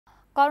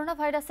Corona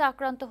ভাইরাসে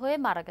আক্রান্ত হয়ে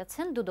মারা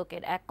গেছেন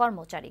দুদকের এক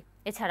কর্মচারী।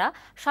 এছাড়া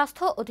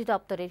স্বাস্থ্য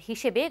অধিদপ্তরের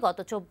হিসেবে গত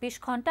 ২৪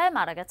 ঘন্টায়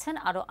মারা গেছেন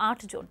আরও ৮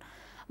 জন।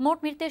 মোট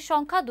মৃতের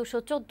সংখ্যা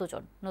 ২১৪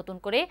 জন। নতুন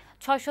করে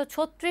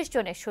 ৬৩৬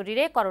 জনের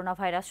শরীরে করোনা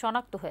ভাইরাস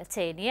শনাক্ত হয়েছে।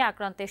 এ নিয়ে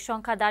আক্রান্তের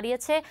সংখ্যা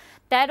দাঁড়িয়েছে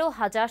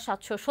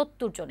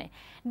 ১৩,৭৭০ জনে।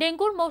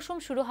 ডেঙ্গুর মৌসুম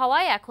শুরু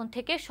হওয়ায় এখন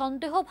থেকে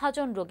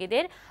সন্দেহভাজন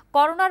রোগীদের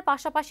করোনার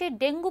পাশাপাশি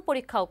ডেঙ্গু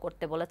পরীক্ষাও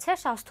করতে বলেছে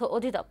স্বাস্থ্য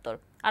অধিদপ্তর।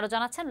 আরও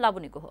জানাচ্ছেন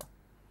লাবণী গুহ।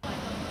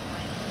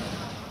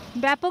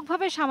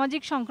 ব্যাপকভাবে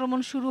সামাজিক সংক্রমণ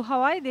শুরু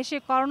হওয়ায় দেশে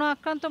করোনা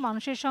আক্রান্ত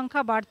মানুষের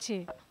সংখ্যা বাড়ছে।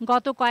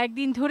 গত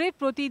কয়েকদিন ধরে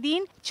প্রতিদিন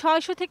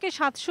 ৬০০ থেকে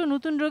 ৭০০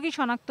 নতুন রোগী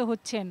শনাক্ত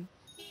হচ্ছেন।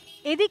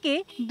 এদিকে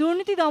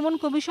দুর্নীতি দমন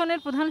কমিশনের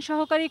প্রধান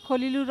সহকারী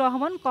খলিলুর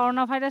রহমান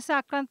করোনা ভাইরাসে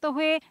আক্রান্ত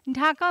হয়ে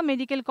ঢাকা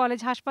মেডিকেল কলেজ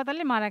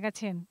হাসপাতালে মারা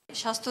গেছেন।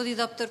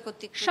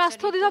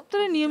 স্বাস্থ্য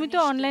অধিদপ্তরের নিয়মিত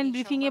অনলাইন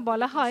ব্রিফিংয়ে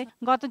বলা হয়,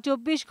 গত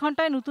 ২৪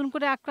 ঘন্টায় নতুন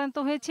করে আক্রান্ত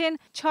হয়েছেন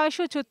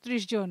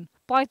 ৬৩৬ জন।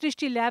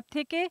 ৩৫টি ল্যাব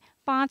থেকে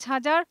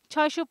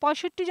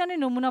 ৫,৬৬৫ জনের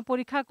নমুনা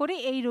পরীক্ষা করে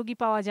এই রোগী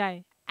পাওয়া যায়।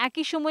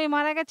 একই সময়ে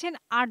মারা গেছেন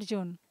 ৮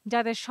 জন,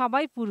 যাদের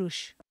সবাই পুরুষ।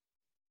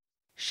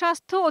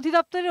 স্বাস্থ্য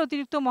অধিদপ্তরের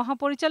অতিরিক্ত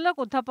মহাপরিচালক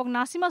অধ্যাপক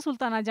নাসিমা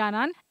সুলতানা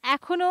জানান,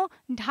 এখনও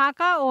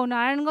ঢাকা ও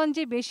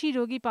নারায়ণগঞ্জে বেশি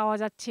রোগী পাওয়া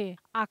যাচ্ছে।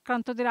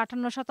 আক্রান্তদের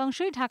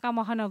 ৫৮% ঢাকা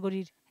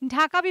মহানগরীর।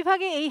 ঢাকা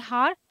বিভাগে এই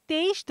হার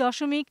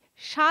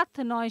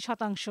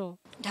 ২৩.৭৯%।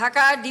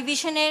 ঢাকা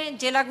ডিভিশনের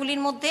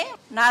জেলাগুলির মধ্যে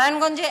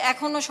নারায়ণগঞ্জে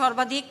এখনও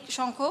সর্বাধিক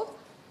সংখ্যক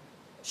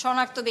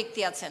শনাক্ত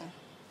ব্যক্তি আছেন।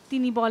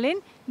 তিনি বলেন,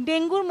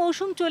 ডেঙ্গুর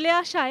মৌসুম চলে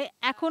আসায়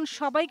এখন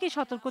সবাইকে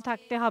সতর্ক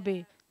থাকতে হবে।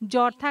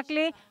 জ্বর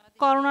থাকলে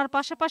করোনার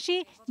পাশাপাশি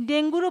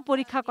ডেঙ্গুরও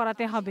পরীক্ষা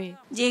করাতে হবে।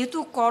 যেহেতু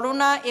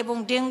করোনা এবং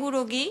ডেঙ্গু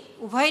রোগী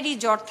উভয়েরই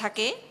জ্বর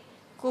থাকে,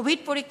 কোভিড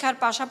পরীক্ষার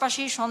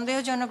পাশাপাশি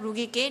সন্দেহজনক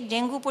রোগীকে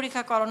ডেঙ্গু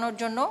পরীক্ষা করানোর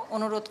জন্য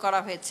অনুরোধ করা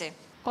হয়েছে।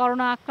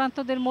 করোনা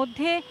আক্রান্তদের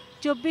মধ্যে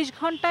 ২৪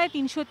 ঘন্টায়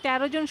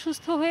 ৩১৩ জন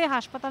সুস্থ হয়ে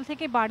হাসপাতাল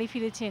থেকে বাড়ি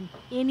ফিরেছেন।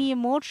 এ নিয়ে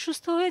মোট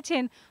সুস্থ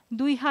হয়েছেন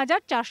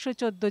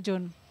 ২,৪১৪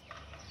 জন।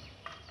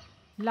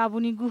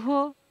 লাবণী গুহ,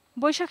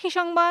 বৈশাখী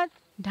সংবাদ,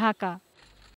 ঢাকা।